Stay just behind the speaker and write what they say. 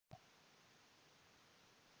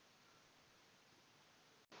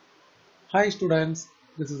Hi students,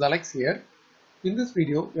 this is Alex here. In this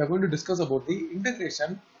video, we are going to discuss about the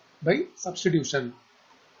integration by substitution.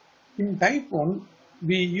 In type 1,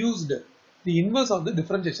 we used the inverse of the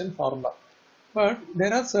differentiation formula. But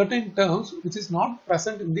there are certain terms which is not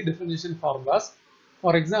present in the differentiation formulas.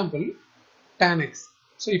 For example, tan x.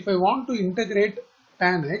 So if I want to integrate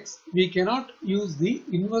tan x, we cannot use the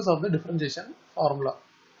inverse of the differentiation formula.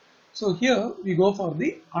 So here we go for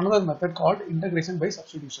the another method called integration by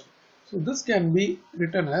substitution. So this can be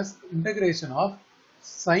written as integration of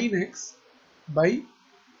sin x by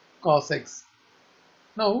cos x.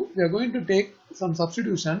 Now we are going to take some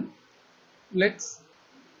substitution. Let's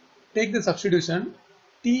take the substitution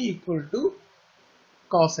t equal to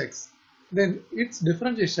cos x. Then its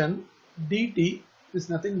differentiation dt is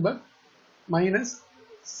nothing but minus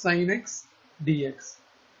sin x dx.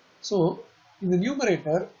 So in the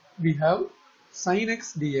numerator we have sin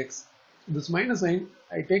x dx. So this minus sign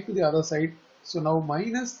I take to the other side. So now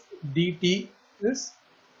minus dt is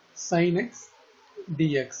sin x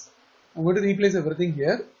dx. I'm going to replace everything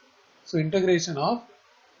here. So integration of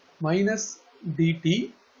minus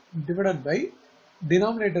dt divided by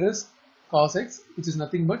denominator is cos x, which is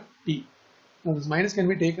nothing but t. Now this minus can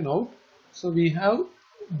be taken out. So we have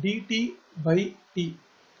dt by t,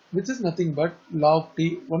 which is nothing but log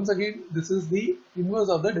t. Once again, this is the inverse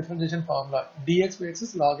of the differentiation formula. dx by x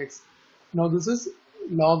is log x. Now this is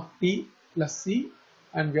log t plus c,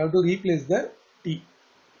 and we have to replace the t,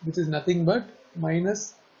 which is nothing but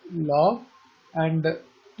minus log, and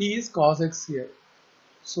t is cos x here.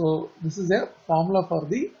 So this is a formula for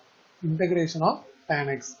the integration of tan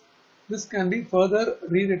x. This can be further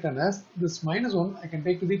rewritten as this minus 1 I can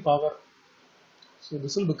take to the power. So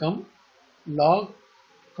this will become log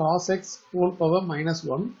cos x whole power minus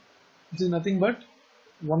 1, which is nothing but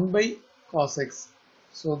 1 by cos x.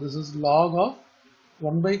 So this is log of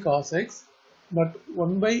 1 by cos x, but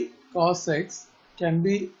 1 by cos x can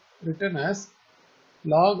be written as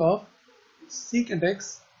log of secant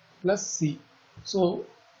x plus c. So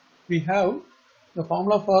we have the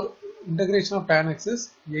formula for integration of tan x is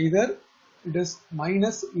either it is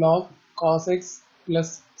minus log cos x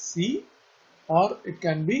plus c, or it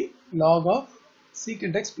can be log of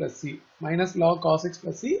secant x plus c, minus log cos x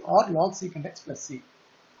plus c or log secant x plus c.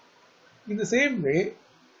 In the same way,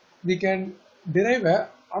 we can derive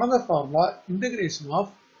another formula, integration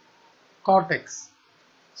of cot x.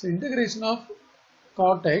 So integration of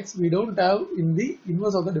cot x we don't have in the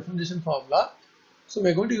inverse of the differentiation formula. So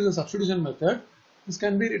we are going to use the substitution method. This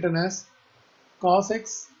can be written as cos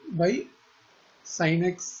x by sin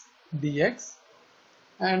x dx,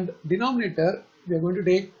 and denominator we are going to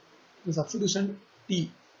take the substitution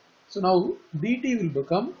t. So now dt will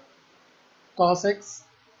become cos x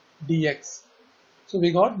dx. So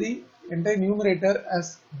we got the entire numerator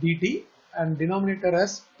as dt and denominator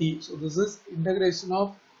as t. So this is integration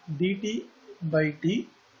of dt by t,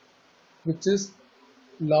 which is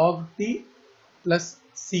log t plus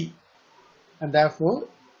c, and therefore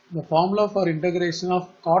the formula for integration of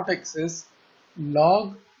cot x is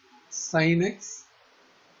log sin x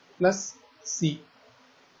plus c.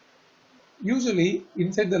 Usually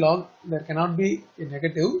inside the log there cannot be a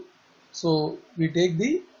negative, so we take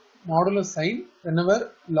the modulus sign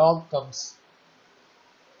whenever log comes.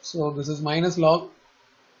 So this is minus log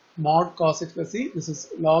mod cos x plus c, this is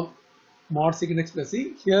log mod secant x plus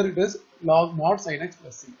c, here it is log mod sin x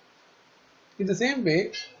plus c. In the same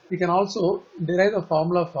way, we can also derive the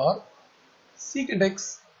formula for secant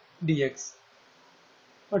x dx.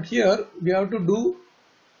 But here we have to do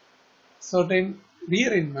certain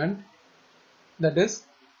rearrangement, that is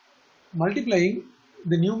multiplying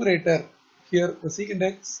the numerator here the secant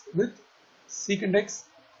x with secant x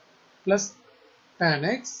plus tan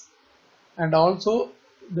x, and also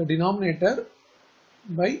the denominator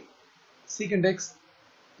by secant x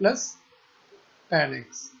plus tan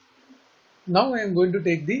x. Now I am going to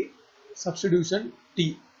take the substitution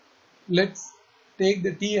t. Let's take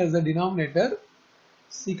the t as the denominator,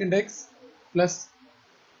 secant x plus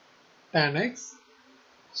tan x.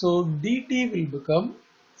 So dt will become,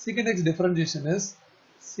 secant x differentiation is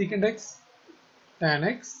secant x tan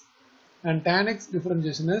x, and tan x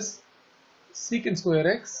differentiation is secant square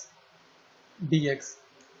x dx.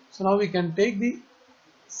 So now we can take the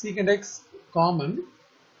secant x common.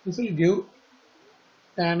 This will give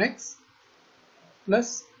tan x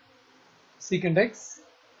plus secant x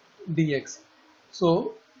dx.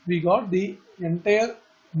 So we got the entire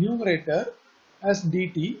numerator as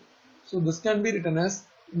dt. So this can be written as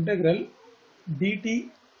integral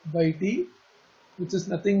dt by t, which is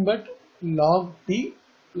nothing but log t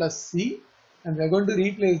plus c, and we are going to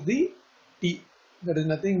replace the t, that is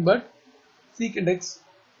nothing but secant x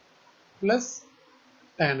plus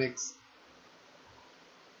tan x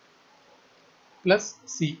plus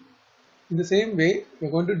c. In the same way, we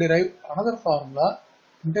are going to derive another formula,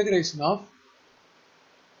 integration of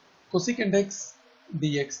cosecant x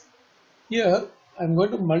dx. Here I am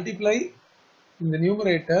going to multiply in the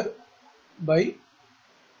numerator by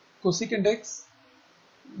cosecant x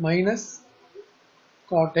minus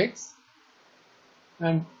cot x,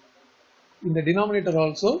 and in the denominator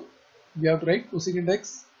also we have to write cosecant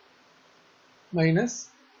x minus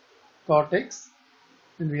cot x,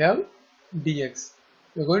 and we have dx.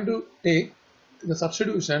 We are going to take the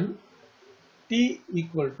substitution t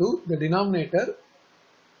equal to the denominator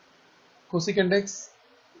cosecant x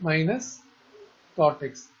minus cot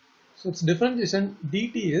x. So its differentiation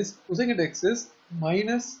dt is cosecant x is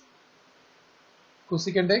minus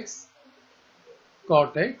cosecant x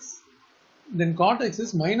cot x, then cot x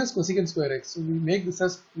is minus cosecant square x. So we make this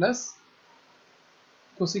as plus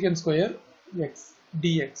cosecant square x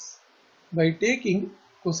dx. By taking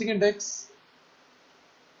cosecant x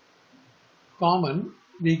common,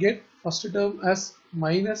 we get first term as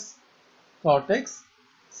minus cot x,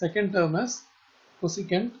 second term as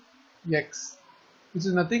cosecant x, which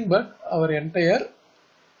is nothing but our entire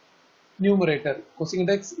numerator, cosecant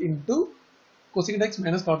x into cosecant x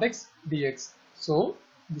minus cot x dx. So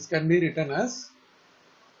this can be written as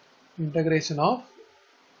integration of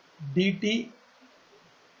dt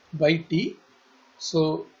by t.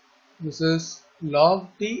 So this is log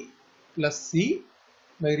t plus c.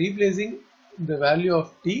 By replacing the value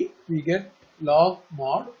of t, we get log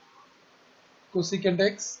mod cosecant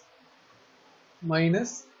x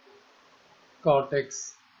minus cot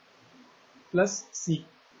x plus c.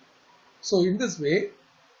 So in this way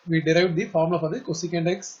we derived the formula for the cosecant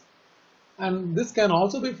x, and this can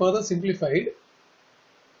also be further simplified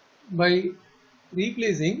by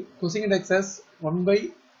replacing cosecant x as 1 by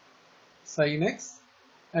sin x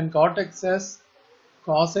and cot x as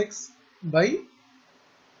cos x by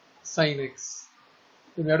sin x.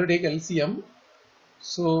 Then we have to take LCM.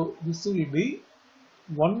 So this will be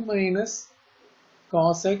 1 minus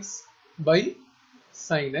cos x by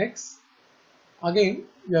sin x. Again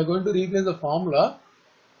we are going to replace the formula.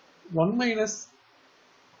 1 minus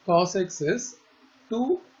cos x is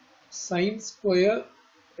 2 sin square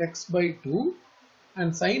x by 2,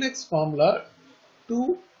 and sin x formula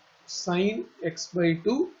 2 sin x by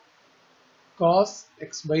 2 cos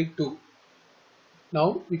x by 2.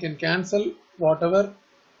 Now we can cancel whatever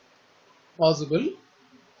possible.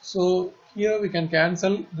 So here we can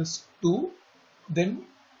cancel this 2, then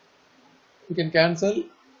we can cancel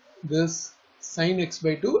this sin x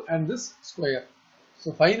by 2 and this square.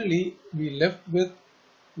 So finally we left with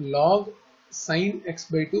log sin x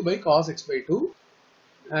by 2 by cos x by 2,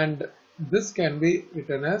 and this can be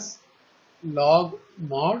written as log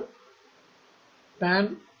mod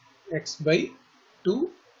tan x by 2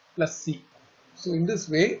 plus c. So in this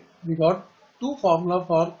way we got two formula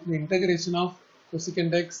for the integration of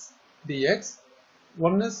cosecant x dx.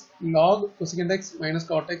 One is log cosecant x minus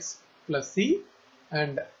cot x plus c,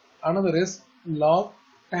 and another is log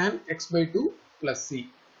tan x by 2 plus c.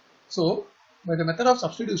 So by the method of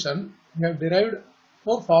substitution we have derived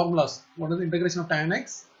four formulas. One is the integration of tan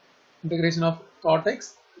x, integration of cot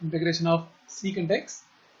x, integration of secant x,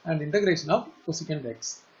 and integration of cosecant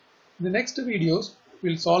x. In the next videos we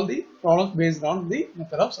will solve the problems based on the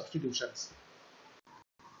method of substitutions.